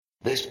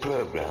This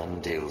program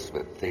deals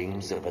with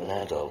themes of an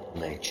adult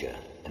nature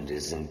and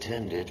is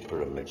intended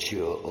for a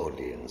mature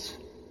audience.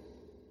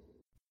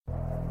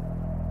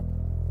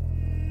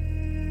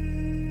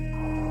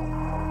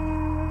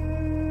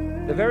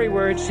 The very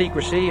word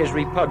secrecy is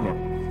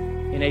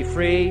repugnant in a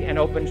free and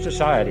open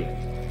society.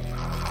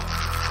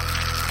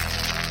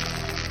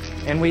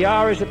 And we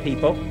are, as a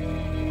people,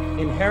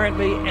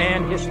 inherently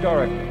and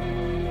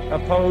historically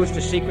opposed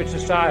to secret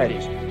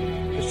societies,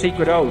 to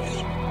secret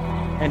oaths,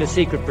 and to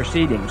secret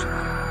proceedings.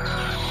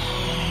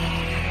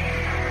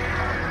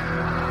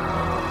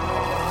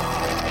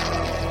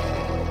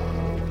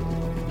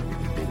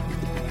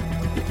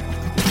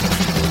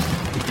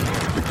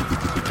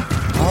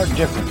 Our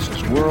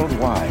differences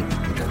worldwide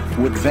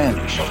would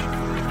vanish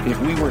if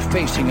we were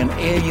facing an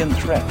alien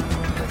threat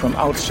from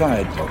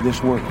outside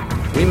this world.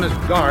 We must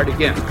guard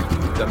against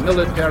the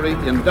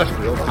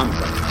military-industrial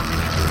complex.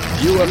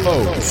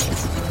 UFOs,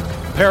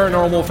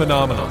 paranormal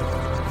phenomena,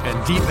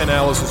 and deep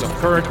analysis of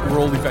current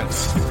world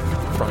events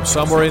from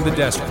somewhere in the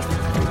desert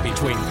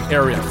between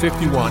Area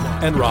 51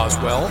 and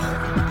Roswell,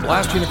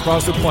 blasting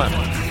across the planet.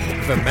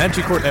 The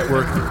Manticore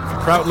Network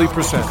proudly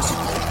presents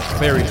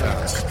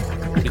Veritas,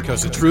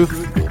 because the truth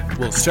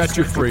will set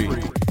you free.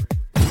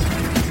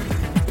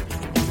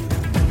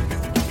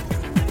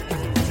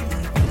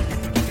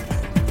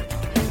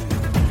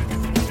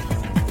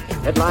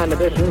 Headline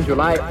edition,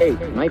 July 8,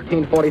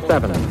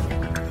 1947.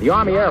 The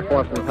Army Air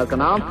Forces has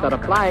announced that a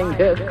flying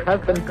disc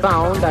has been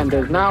found and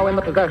is now in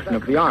the possession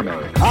of the Army.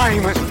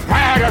 I'm as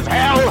mad as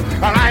hell,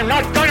 and I'm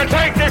not going to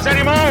take this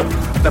anymore!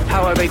 The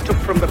power they took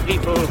from the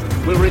people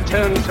will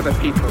return to the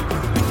people.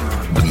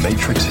 The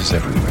Matrix is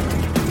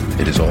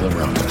everywhere. It is all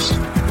around us.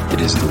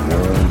 It is the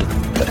world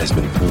that has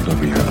been pulled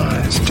over your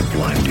eyes to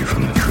blind you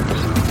from the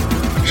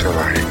truth. Shall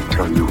I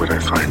tell you what I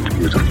find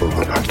beautiful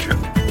about you?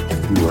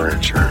 You are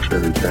at your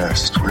very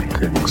best when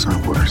things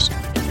are worse.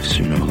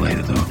 Sooner or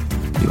later, though,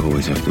 you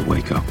always have to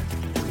wake up.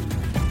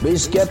 Be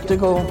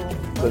skeptical,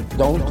 but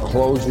don't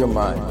close your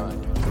mind.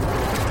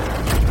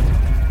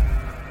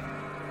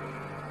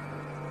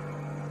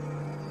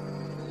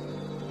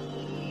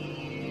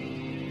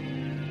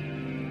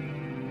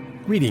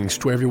 Greetings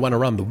to everyone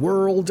around the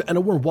world, and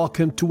a warm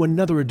welcome to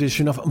another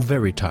edition of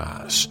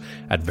Veritas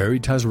at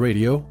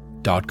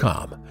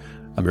VeritasRadio.com.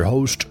 I'm your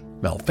host,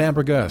 Mel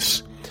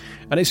Fabregas,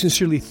 and I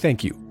sincerely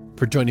thank you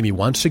for joining me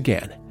once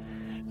again.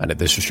 And if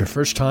this is your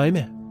first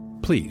time,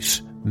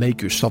 please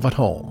make yourself at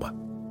home.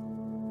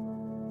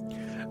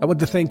 I want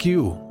to thank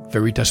you,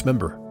 Veritas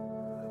member,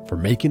 for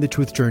making the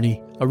truth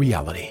journey a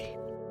reality.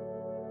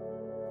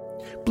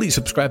 Please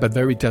subscribe at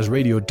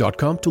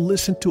VeritasRadio.com to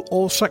listen to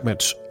all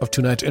segments of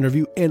tonight's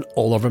interview and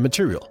all of our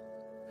material.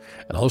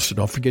 And also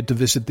don't forget to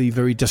visit the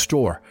Veritas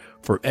store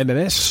for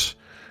MMS,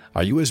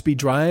 our USB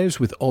drives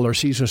with all our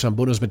seasons and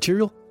bonus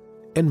material,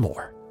 and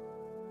more.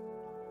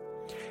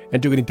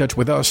 And to get in touch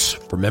with us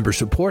for member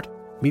support,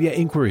 media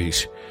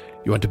inquiries,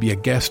 you want to be a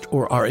guest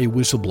or are a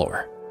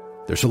whistleblower,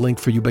 there's a link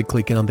for you by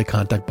clicking on the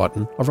contact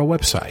button of our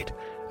website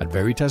at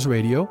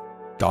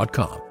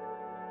VeritasRadio.com.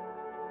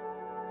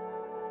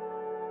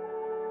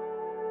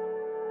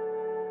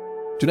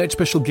 Tonight's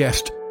special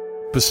guest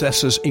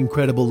possesses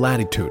incredible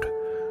latitude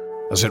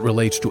as it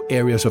relates to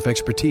areas of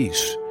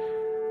expertise.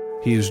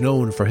 He is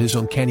known for his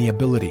uncanny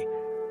ability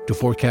to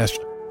forecast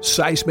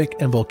seismic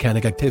and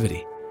volcanic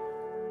activity.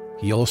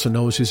 He also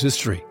knows his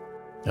history,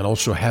 and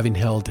also having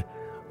held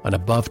an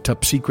above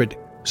top secret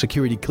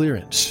security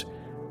clearance,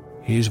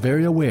 he is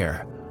very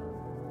aware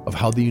of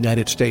how the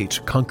United States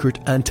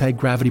conquered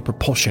anti-gravity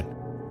propulsion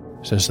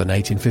since the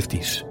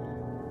 1950s.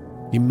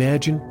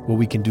 Imagine what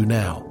we can do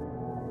now.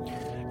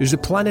 Is the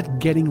planet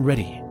getting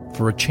ready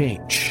for a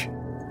change?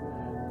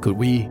 Could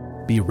we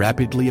be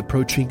rapidly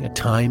approaching a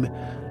time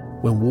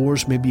when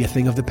wars may be a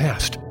thing of the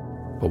past,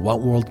 but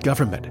one world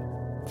government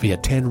via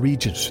 10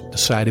 regions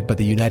decided by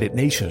the United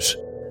Nations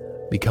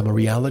become a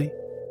reality?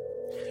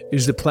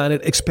 Is the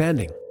planet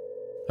expanding?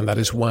 And that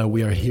is why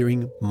we are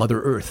hearing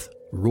Mother Earth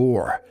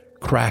roar,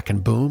 crack,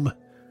 and boom?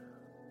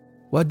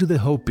 What do the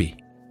Hopi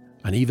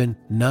and even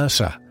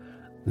NASA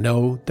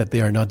know that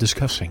they are not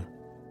discussing?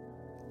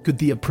 Could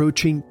the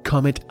approaching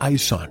comet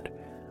Ison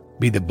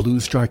be the blue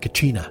star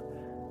Kachina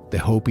the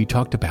Hopi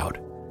talked about?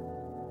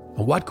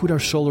 And what could our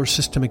solar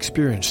system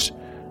experience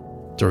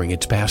during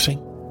its passing?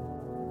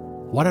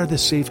 What are the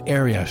safe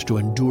areas to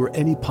endure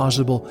any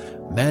possible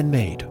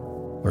man-made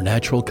or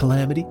natural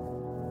calamity?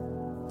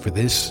 For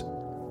this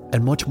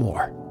and much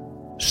more,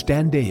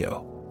 Stan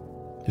Deyo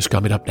is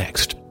coming up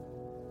next,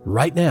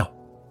 right now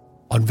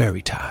on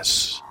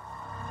Veritas.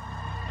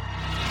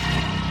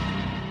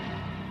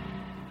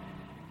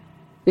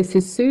 This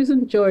is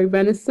Susan Joy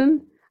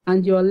Renison,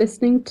 and you are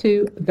listening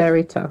to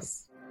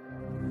Veritas.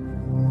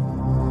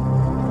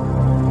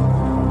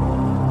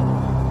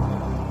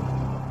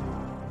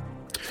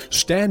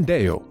 Stan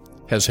Deyo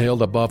has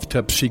held above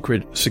top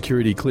secret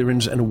security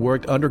clearance and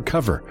worked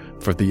undercover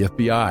for the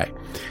FBI.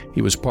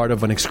 He was part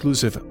of an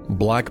exclusive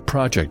black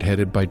project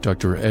headed by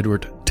Dr.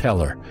 Edward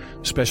Teller,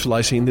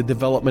 specializing in the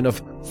development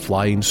of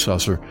flying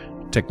saucer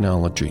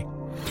technology.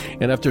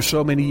 And after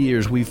so many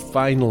years, we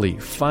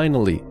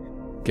finally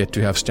get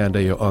to have Stan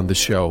Deyo on the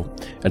show.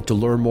 And to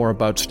learn more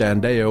about Stan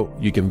Deyo,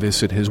 you can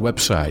visit his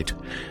website,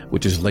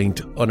 which is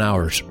linked on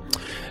ours.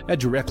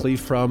 Directly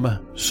from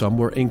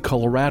somewhere in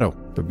Colorado,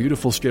 the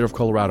beautiful state of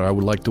Colorado, I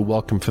would like to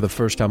welcome for the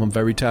first time on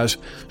Veritas,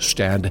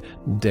 Stan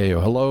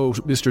Deyo. Hello,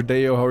 Mr.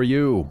 Deyo, how are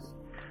you?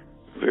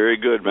 Very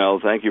good, Mel.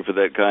 Thank you for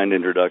that kind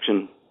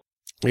introduction.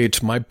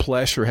 It's my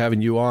pleasure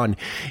having you on.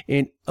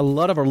 And a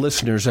lot of our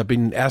listeners have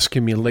been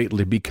asking me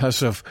lately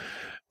because of,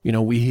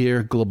 we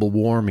hear global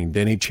warming,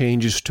 then it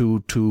changes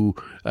to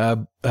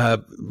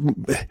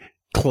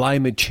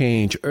climate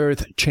change,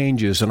 earth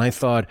changes. And I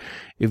thought,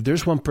 if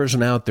there's one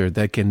person out there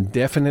that can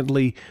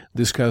definitely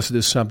discuss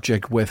this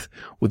subject with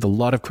a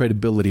lot of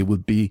credibility, it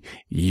would be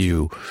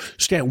you.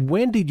 Stan,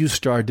 when did you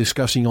start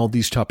discussing all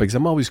these topics?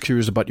 I'm always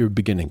curious about your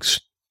beginnings.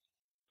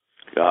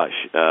 Gosh,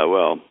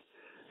 well,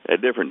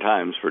 at different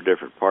times for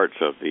different parts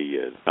of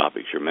the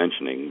topics you're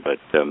mentioning, but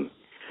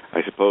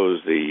I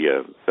suppose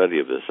the study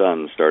of the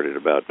sun started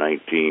about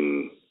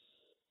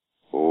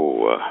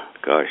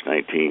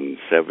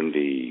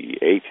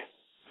 1978,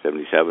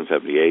 77,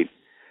 78.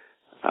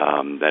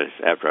 That is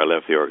after I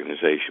left the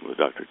organization with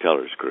Dr.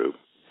 Teller's group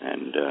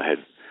and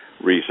had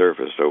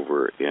resurfaced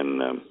over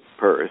in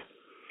Perth.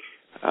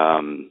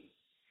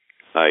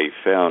 I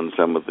found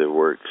some of the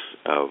works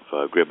of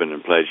Gribben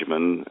and Pleasure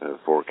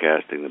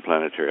forecasting the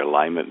planetary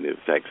alignment and the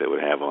effects it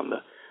would have on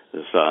the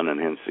sun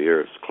and hence the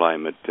Earth's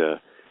climate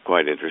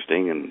quite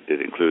interesting, and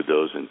did include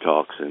those in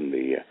talks in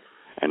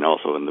and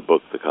also in the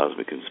book The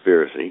Cosmic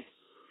Conspiracy.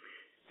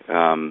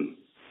 And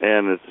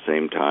at the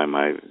same time,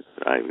 I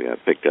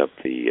picked up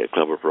the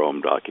Club of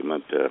Rome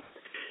document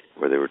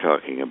where they were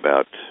talking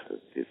about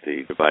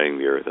the dividing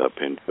the Earth up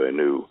into a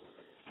new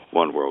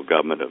one world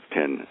government of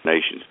 10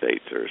 nation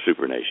states or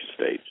super nation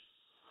states.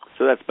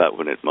 So that's about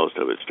when most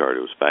of it started.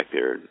 It was back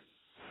there in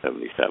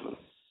 77.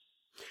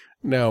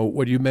 Now,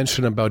 what you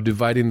mentioned about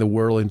dividing the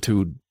world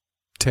into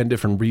 10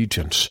 different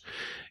regions,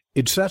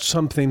 is that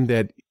something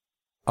that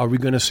are we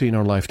going to see in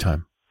our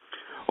lifetime?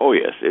 Oh,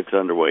 yes. It's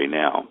underway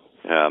now.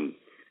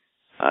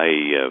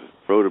 I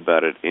wrote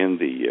about it in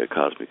the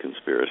Cosmic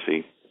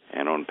Conspiracy,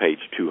 and on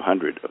page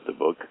 200 of the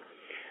book,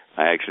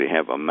 I actually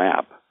have a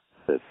map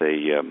that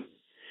they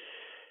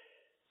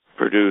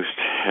produced,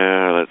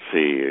 let's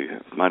see,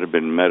 it might have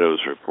been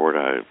Meadows' report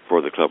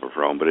for the Club of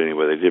Rome, but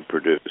anyway, they did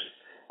produce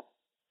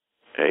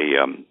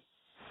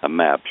a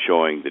map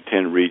showing the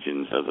 10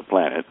 regions of the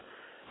planet,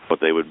 what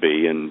they would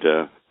be, and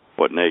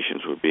what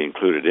nations would be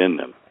included in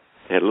them.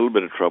 They had a little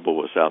bit of trouble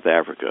with South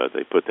Africa.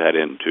 They put that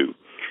into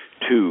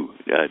two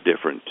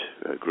different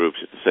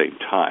groups at the same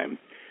time,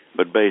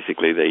 but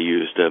basically they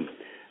used a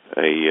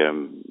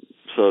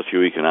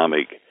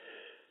socioeconomic,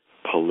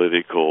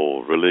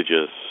 political,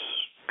 religious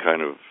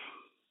kind of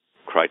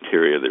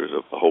criteria. There was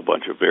a whole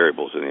bunch of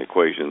variables in the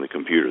equation in the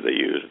computer they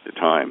used at the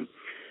time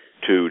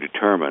to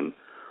determine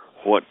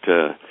what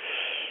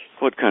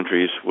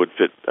countries would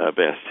fit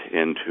best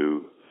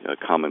into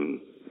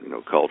common,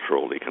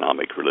 cultural,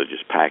 economic,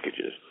 religious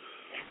packages.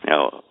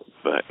 Now,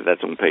 but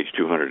that's on page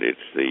 200. It's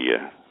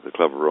the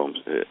Club of Rome's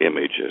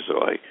image,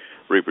 so I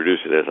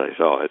reproduced it as I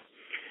saw it.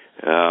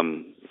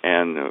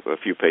 And a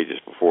few pages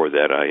before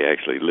that, I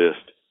actually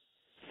list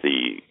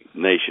the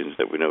nations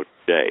that we know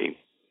today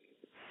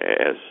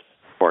as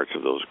parts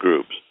of those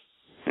groups.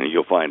 And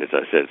you'll find, as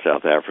I said,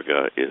 South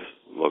Africa is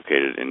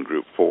located in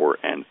Group 4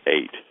 and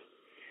 8.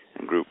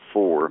 And Group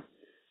 4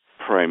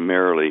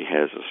 primarily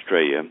has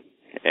Australia,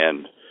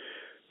 and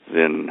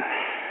then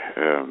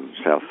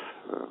South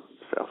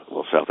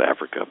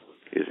Africa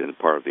is in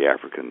part of the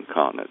African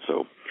continent.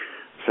 So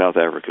South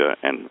Africa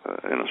and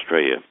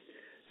Australia,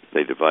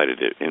 they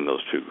divided it in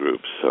those two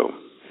groups. So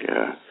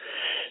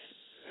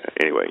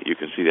anyway, you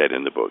can see that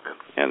in the book,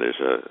 and there's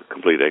a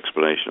complete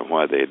explanation of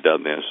why they had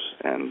done this,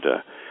 and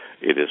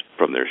it is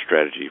from their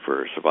Strategy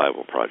for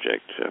Survival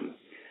project.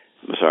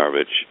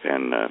 Masarovich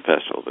and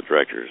Pestel, the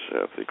directors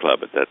of the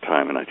club at that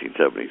time in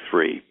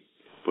 1973,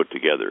 put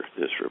together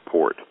this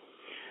report.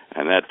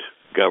 And that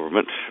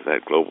government,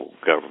 that global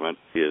government,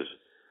 is,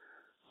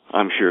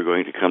 I'm sure,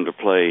 going to come to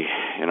play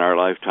in our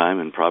lifetime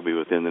and probably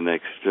within the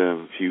next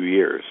few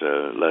years,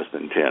 less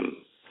than 10,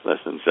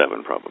 less than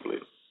 7 probably.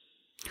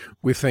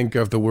 We think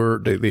of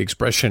the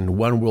expression,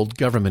 one world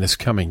government is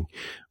coming.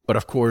 But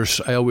of course,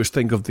 I always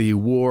think of the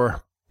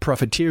war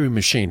profiteering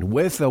machine.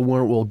 With a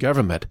one world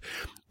government,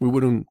 we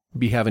wouldn't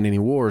be having any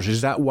wars.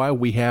 Is that why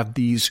we have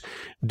these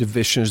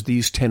divisions,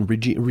 these 10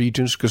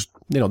 regions? Because,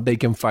 they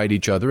can fight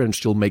each other and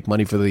still make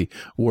money for the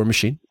war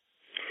machine?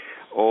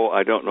 Oh,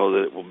 I don't know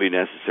that it will be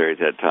necessary at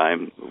that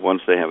time.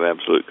 Once they have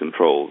absolute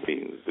control,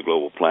 the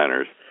global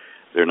planners,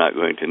 they're not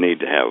going to need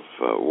to have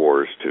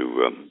wars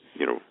to,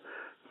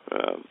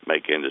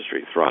 make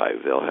industry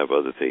thrive. They'll have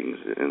other things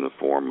in the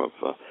form of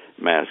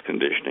mass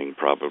conditioning,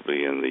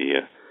 probably in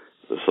the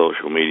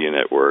social media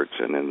networks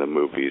and in the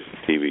movies,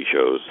 TV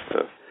shows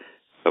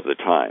of the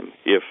time,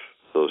 if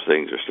those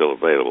things are still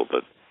available.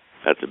 But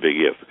that's a big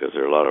if, because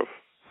there are a lot of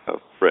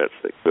threats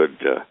that could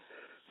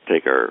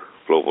take our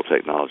global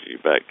technology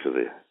back to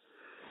the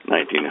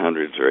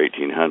 1900s or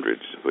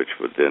 1800s, which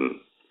would then,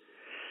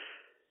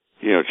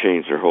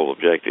 change their whole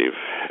objective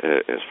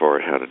as far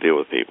as how to deal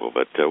with people.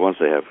 But once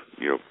they have,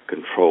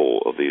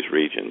 control of these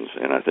regions,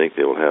 and I think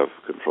they will have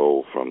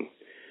control from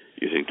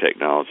using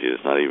technology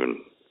that's not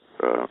even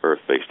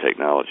Earth-based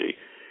technology,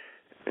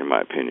 in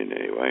my opinion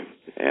anyway.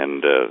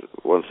 And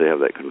once they have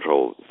that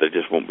control, there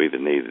just won't be the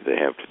need that they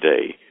have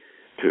today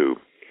to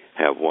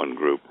have one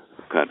group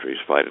of countries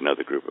fight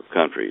another group of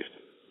countries.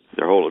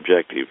 Their whole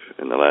objective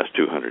in the last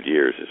 200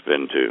 years has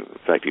been to, in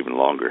fact even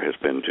longer, has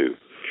been to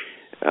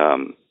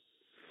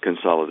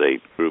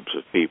consolidate groups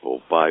of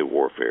people by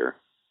warfare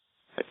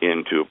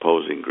into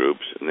opposing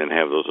groups, and then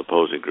have those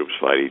opposing groups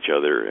fight each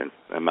other and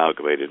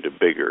amalgamate into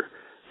bigger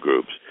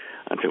groups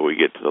until we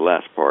get to the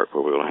last part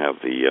where we'll have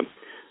the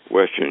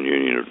Western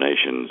Union of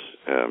Nations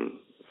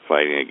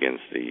fighting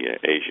against the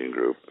Asian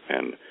group.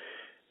 And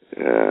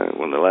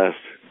when the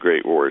last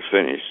Great War is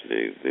finished,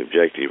 the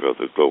objective of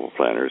the global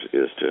planners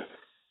is to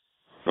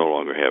no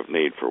longer have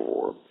need for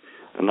war.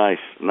 A nice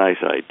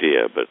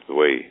idea, but the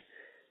way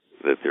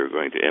that they're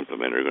going to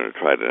implement or going to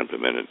try to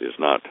implement it is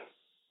not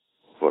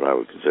what I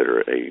would consider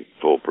a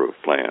foolproof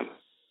plan.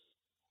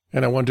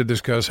 And I want to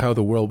discuss how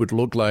the world would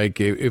look like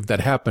if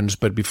that happens.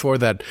 But before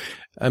that,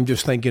 I'm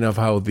just thinking of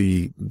how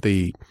the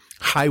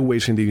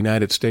highways in the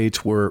United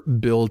States were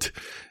built,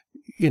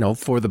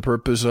 for the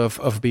purpose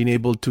of being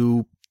able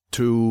to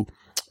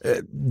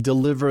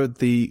deliver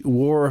the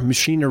war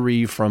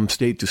machinery from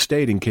state to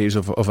state in case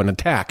of an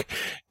attack.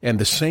 And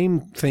the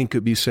same thing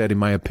could be said, in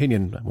my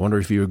opinion, I wonder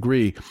if you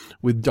agree,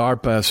 with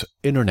DARPA's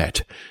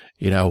internet.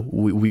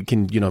 We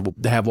can,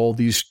 have all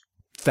these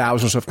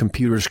thousands of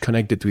computers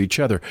connected to each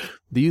other.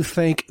 Do you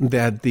think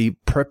that the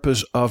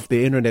purpose of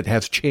the internet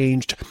has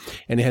changed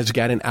and it has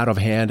gotten out of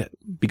hand?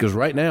 Because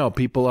right now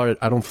people are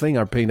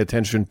paying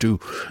attention to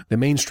the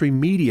mainstream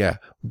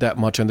media that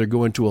much, and they're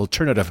going to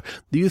alternative.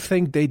 Do you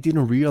think they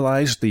didn't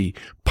realize the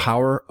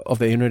power of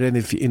the internet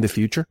in the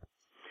future?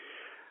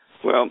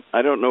 Well,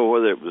 I don't know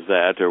whether it was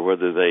that or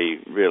whether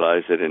they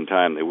realized that in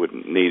time they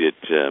wouldn't need it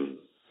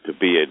to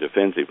be a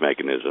defensive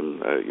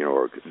mechanism,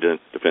 or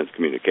defense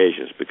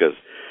communications, because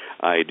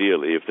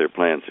ideally, if their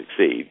plans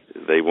succeed,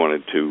 they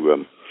wanted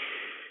to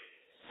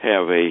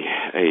have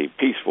a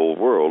peaceful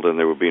world, and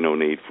there would be no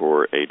need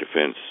for a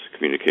defense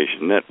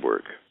communication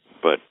network.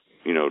 But,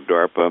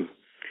 DARPA,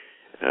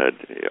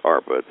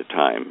 ARPA at the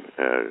time,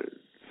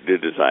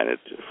 did design it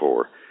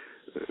for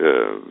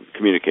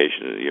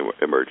communication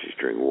emergencies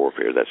during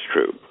warfare. That's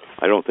true.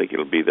 I don't think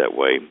it'll be that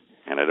way,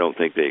 and I don't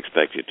think they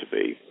expect it to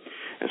be.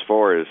 As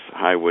far as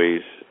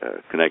highways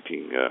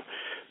connecting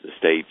the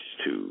states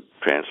to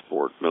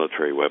transport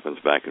military weapons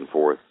back and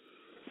forth,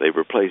 they've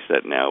replaced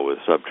that now with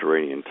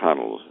subterranean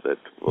tunnels that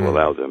will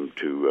allow them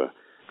to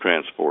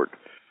transport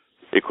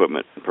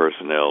equipment and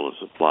personnel and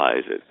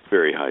supplies at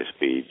very high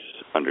speeds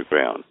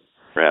underground,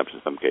 perhaps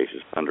in some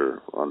cases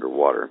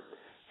underwater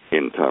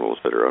in tunnels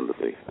that are under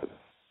the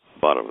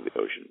bottom of the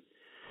ocean.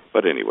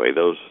 But anyway,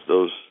 those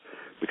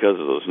because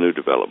of those new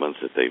developments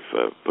that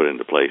they've put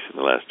into place in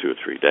the last 2 or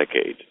 3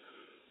 decades,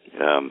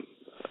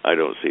 I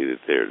don't see that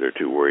they're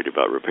too worried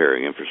about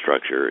repairing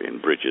infrastructure in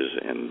bridges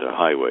and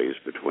highways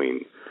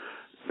between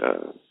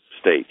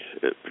states,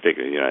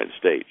 particularly the United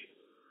States.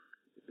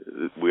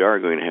 We are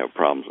going to have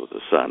problems with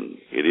the sun.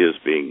 It is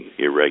being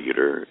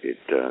irregular.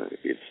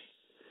 Its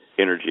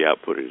energy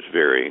output is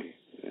varying,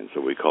 and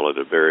so we call it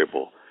a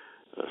variable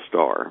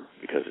star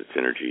because its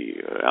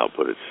energy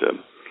output,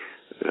 its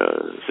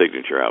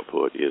signature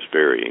output is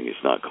varying.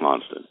 It's not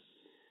constant.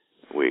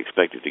 We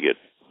expect it to get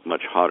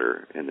much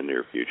hotter in the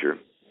near future,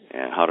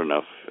 and hot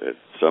enough at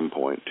some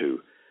point to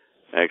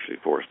actually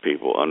force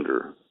people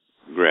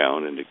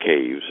underground into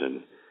caves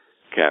and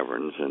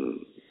caverns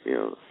and,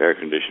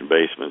 air-conditioned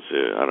basements.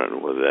 I don't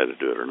know whether that would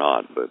do it or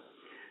not, but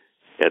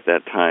at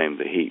that time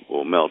the heat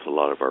will melt a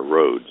lot of our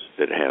roads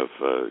that have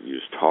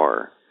used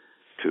tar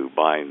to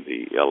bind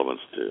the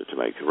elements to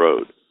make the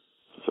road.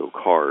 So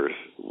cars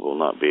will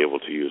not be able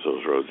to use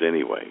those roads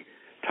anyway.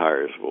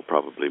 Tires will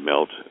probably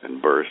melt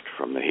and burst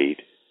from the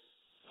heat.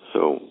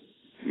 So,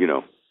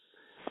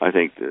 I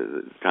think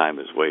the time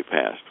is way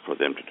past for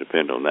them to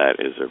depend on that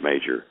as their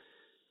major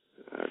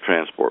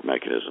transport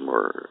mechanism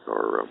or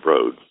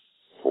road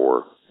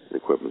for the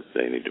equipment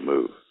they need to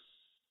move.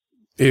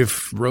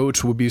 If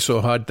roads would be so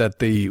hot that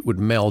they would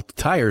melt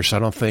tires, I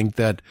don't think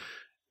that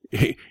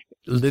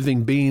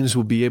living beings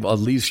would be able, at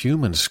least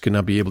humans,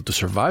 cannot be able to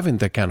survive in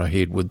that kind of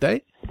heat, would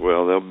they?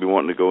 Well, they'll be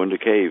wanting to go into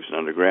caves and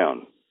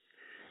underground.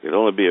 It'll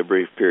only be a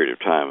brief period of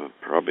time,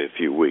 probably a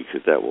few weeks,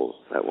 that will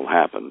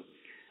happen.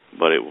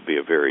 But it will be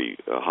a very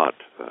hot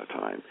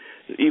time.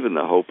 Even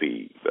the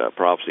Hopi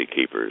prophecy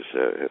keepers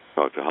have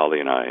talked to Holly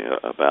and I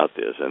about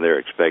this, and they're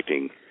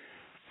expecting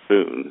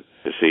soon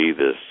to see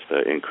this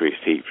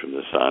increased heat from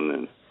the sun,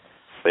 and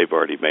they've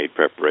already made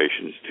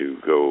preparations to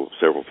go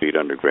several feet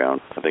underground,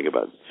 I think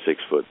about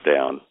 6 foot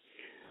down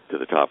to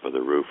the top of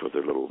the roof of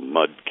their little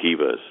mud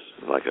kivas,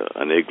 like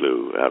an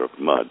igloo out of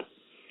mud.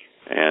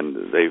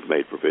 And they've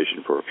made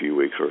provision for a few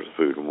weeks worth of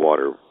food and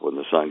water. When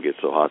the sun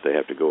gets so hot, they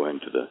have to go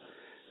into the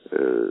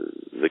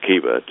the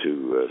kiva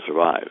to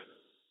survive.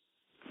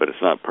 But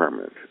it's not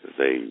permanent.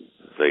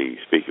 They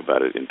speak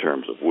about it in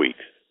terms of weeks.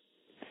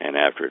 And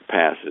after it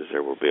passes,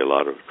 there will be a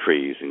lot of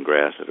trees and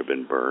grass that have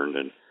been burned.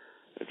 And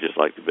just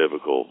like the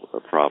biblical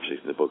prophecies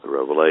in the book of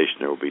Revelation,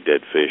 there will be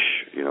dead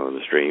fish, in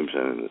the streams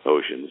and in the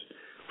oceans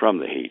from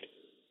the heat.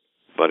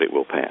 But it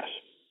will pass.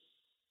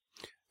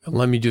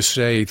 Let me just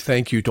say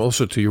thank you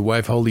also to your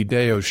wife, Holy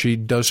Deyo. She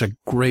does a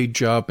great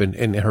job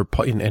in her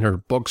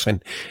books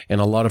and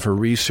a lot of her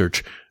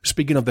research.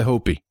 Speaking of the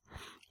Hopi,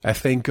 I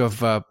think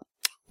of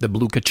the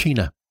blue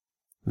kachina.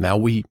 Now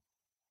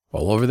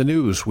all over the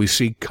news, we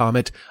see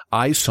Comet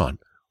Ison,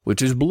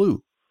 which is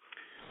blue.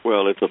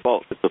 Well, it's a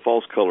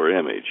false color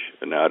image.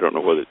 And now I don't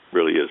know whether it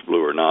really is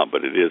blue or not,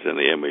 but it is in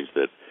the image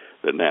that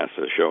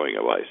NASA is showing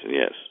of Ison,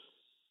 yes.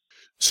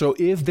 So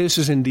if this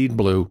is indeed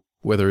blue,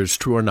 whether it's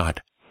true or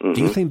not, do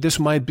you think this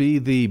might be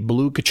the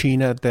blue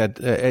kachina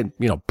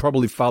that,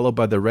 probably followed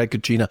by the red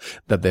kachina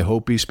that the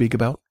Hopi speak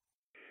about?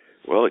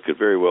 Well, it could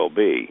very well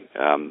be.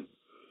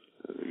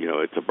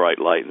 It's a bright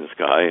light in the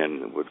sky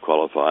and would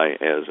qualify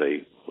as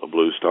a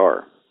blue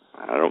star.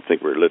 I don't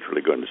think we're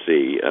literally going to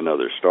see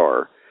another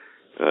star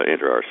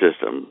enter our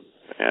system.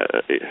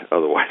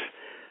 Otherwise,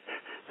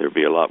 there'd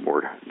be a lot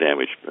more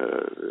damage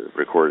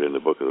recorded in the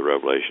book of the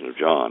Revelation of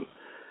John.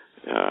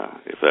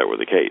 If that were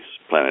the case,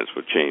 planets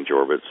would change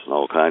orbits and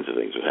all kinds of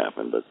things would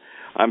happen. But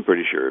I'm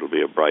pretty sure it'll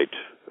be a bright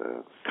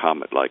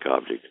comet-like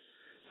object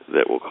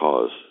that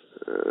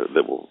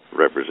will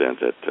represent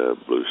that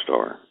blue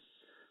star.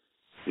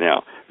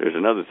 Now, there's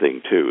another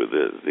thing too.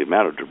 The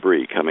amount of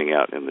debris coming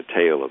out in the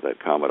tail of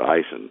that comet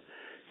Ison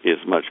is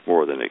much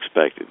more than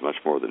expected, much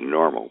more than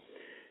normal.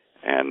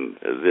 And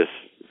this,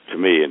 to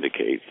me,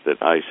 indicates that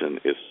Ison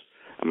is,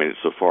 it's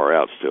so far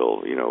out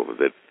still,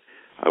 that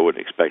I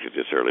wouldn't expect it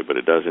this early, but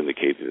it does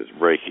indicate that it's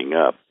breaking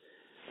up,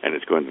 and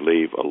it's going to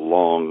leave a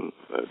long,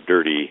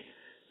 dirty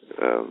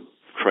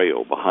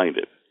trail behind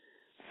it.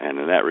 And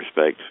in that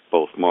respect,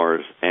 both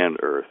Mars and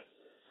Earth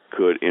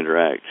could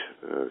interact,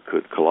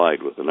 could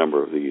collide with a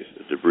number of these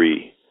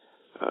debris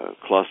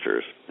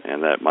clusters,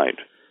 and that might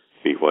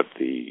be what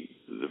the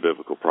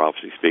biblical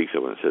prophecy speaks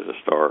of when it says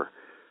a star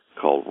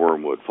called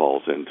wormwood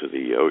falls into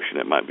the ocean.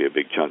 It might be a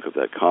big chunk of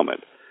that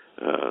comet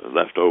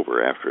left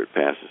over after it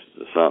passes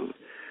the sun.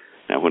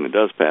 Now, when it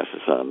does pass the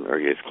sun, or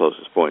its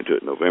closest point to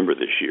it in November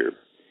this year,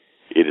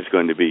 it is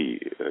going to be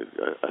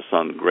a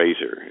sun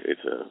grazer.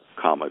 It's a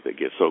comet that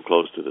gets so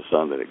close to the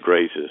sun that it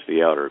grazes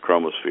the outer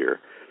chromosphere.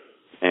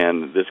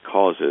 And this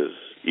causes,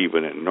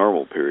 even in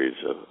normal periods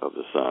of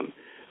the sun,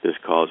 this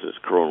causes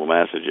coronal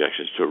mass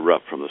ejections to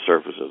erupt from the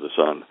surface of the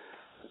sun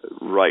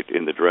right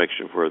in the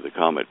direction where the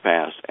comet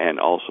passed, and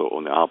also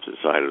on the opposite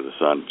side of the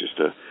sun just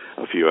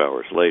a few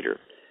hours later.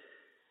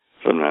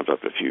 Sometimes up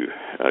to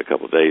a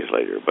couple of days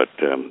later. But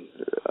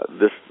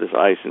this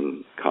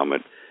Ison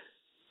comet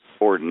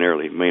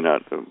ordinarily might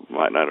not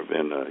have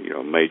been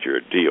a major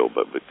deal,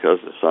 but because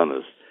the sun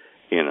is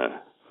in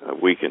a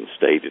weakened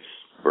state, it's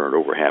burned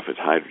over half its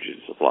hydrogen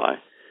supply,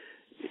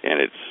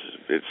 and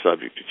it's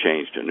subject to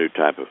change to a new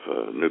type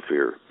of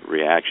nuclear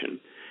reaction.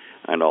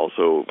 And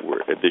also,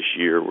 this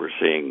year we're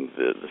seeing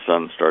the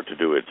sun start to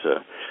do its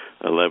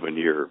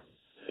 11-year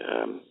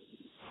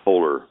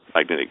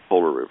magnetic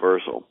polar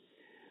reversal.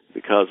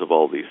 Because of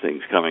all these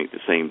things coming at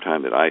the same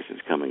time that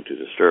Ison's coming to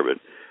disturb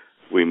it,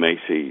 we may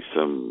see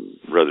some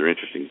rather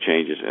interesting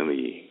changes in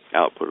the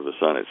output of the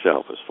sun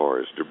itself as far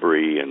as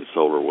debris and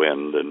solar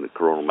wind and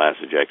coronal mass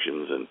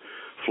ejections and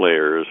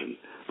flares and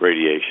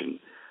radiation,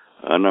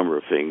 a number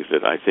of things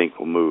that I think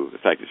will move. In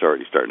fact, it's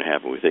already starting to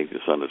happen. We think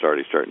the sun is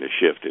already starting to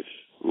shift its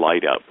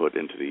light output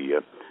into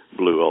the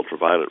blue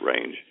ultraviolet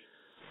range,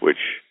 which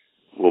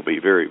will be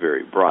very,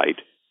 very bright,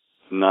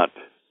 not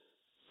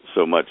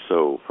so much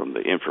so from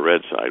the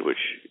infrared side, which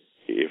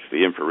if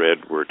the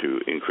infrared were to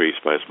increase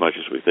by as much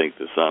as we think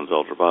the sun's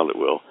ultraviolet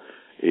will,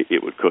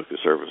 it would cook the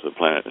surface of the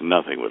planet and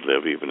nothing would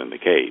live, even in the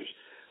caves.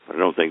 But I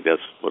don't think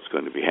that's what's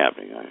going to be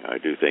happening. I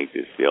do think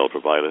it's the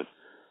ultraviolet.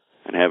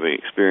 And having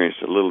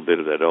experienced a little bit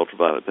of that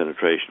ultraviolet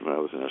penetration when I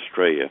was in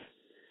Australia,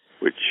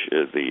 which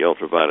the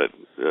ultraviolet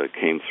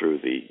came through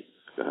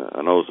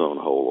an ozone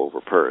hole over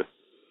Perth,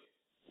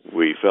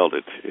 we felt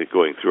it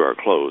going through our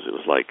clothes. It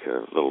was like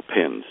a little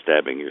pin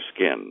stabbing your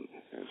skin.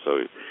 And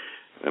so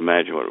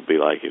imagine what it would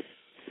be like if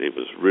it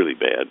was really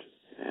bad.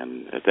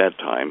 And at that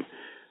time,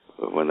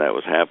 when that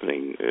was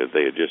happening,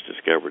 they had just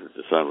discovered that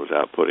the sun was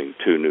outputting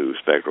 2 new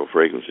spectral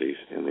frequencies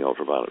in the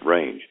ultraviolet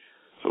range.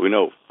 So we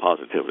know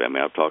positively,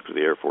 I've talked to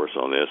the Air Force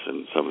on this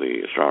and some of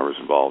the astronomers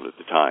involved at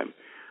the time,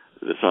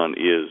 the sun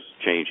is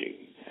changing.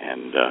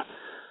 And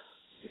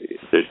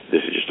this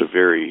is just a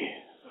very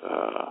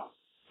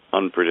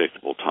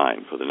unpredictable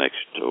time for the next,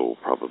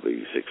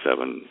 probably 6,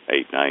 7,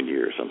 8, 9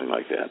 years, something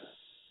like that.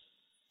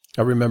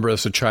 I remember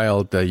as a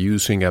child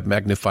using a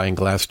magnifying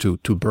glass to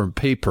burn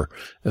paper.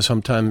 And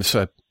sometimes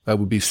I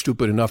would be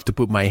stupid enough to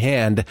put my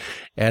hand,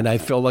 and I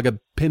felt like a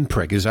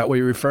pinprick. Is that what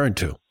you're referring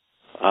to?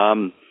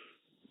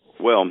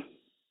 Well,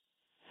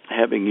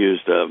 having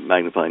used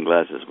magnifying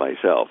glasses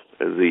myself,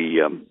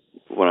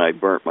 when I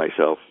burnt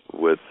myself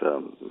with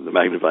the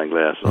magnifying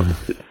glass on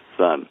the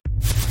sun.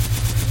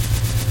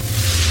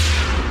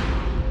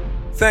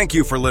 Thank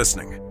you for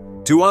listening.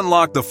 To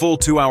unlock the full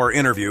 2-hour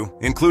interview,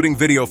 including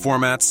video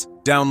formats,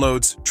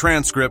 downloads,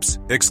 transcripts,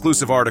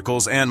 exclusive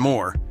articles, and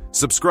more,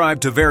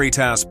 subscribe to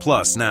Veritas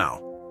Plus now.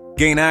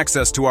 Gain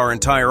access to our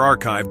entire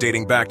archive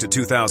dating back to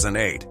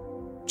 2008.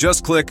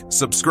 Just click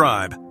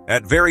subscribe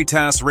at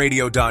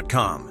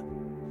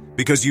veritasradio.com.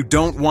 Because you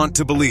don't want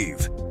to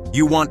believe,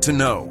 you want to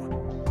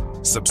know.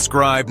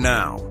 Subscribe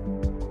now.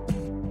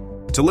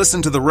 To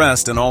listen to the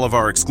rest and all of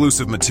our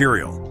exclusive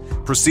material,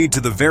 proceed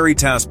to the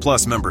Veritas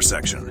Plus member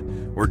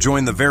section, or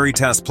join the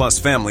Veritas Plus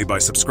family by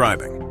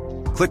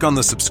subscribing. Click on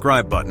the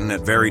subscribe button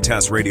at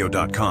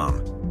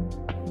veritasradio.com.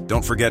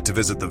 Don't forget to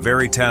visit the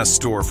Veritas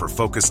store for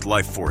focused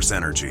life force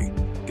energy.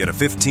 Get a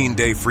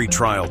 15-day free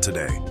trial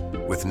today,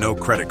 with no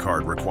credit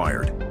card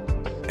required.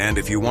 And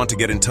if you want to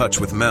get in touch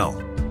with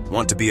Mel,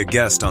 want to be a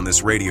guest on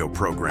this radio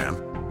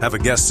program, have a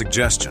guest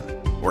suggestion,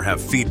 or have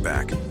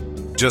feedback,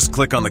 just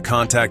click on the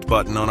contact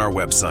button on our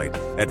website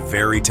at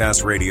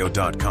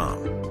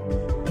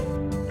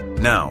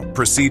veritasradio.com. Now,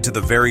 proceed to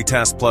the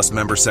Veritas Plus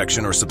member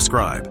section or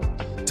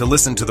subscribe to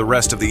listen to the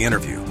rest of the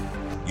interview.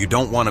 You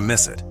don't want to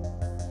miss it.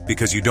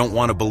 Because you don't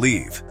want to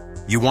believe,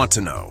 you want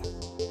to know.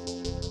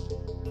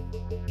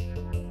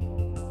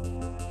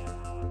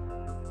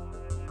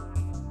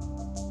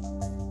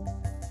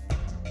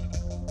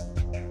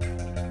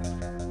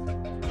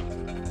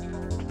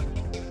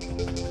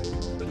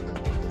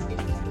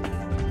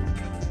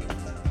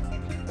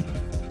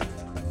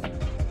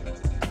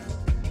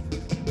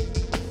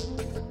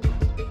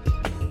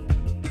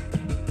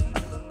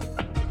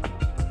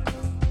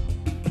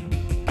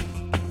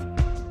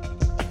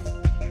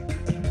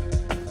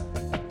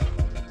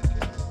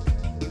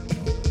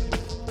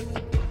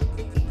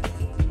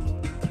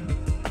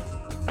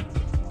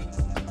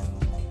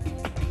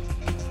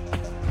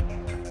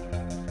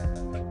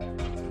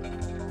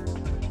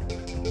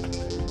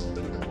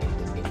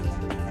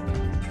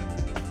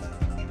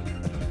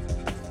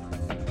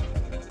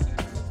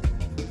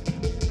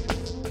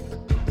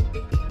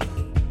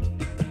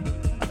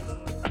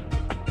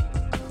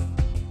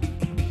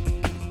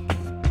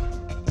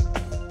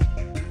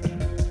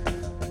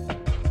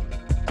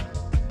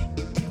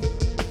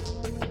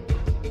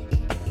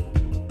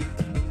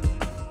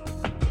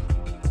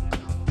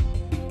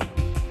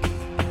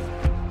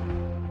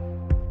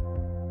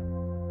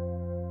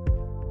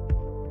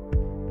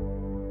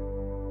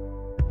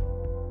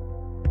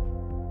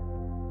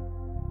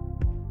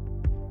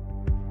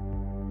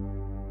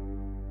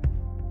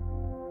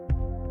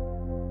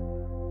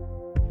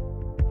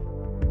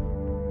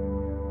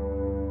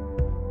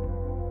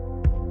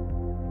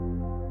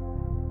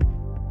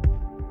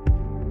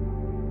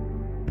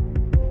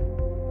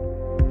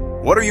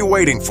 What are you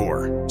waiting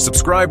for?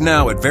 Subscribe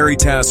now at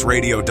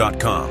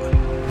veritasradio.com.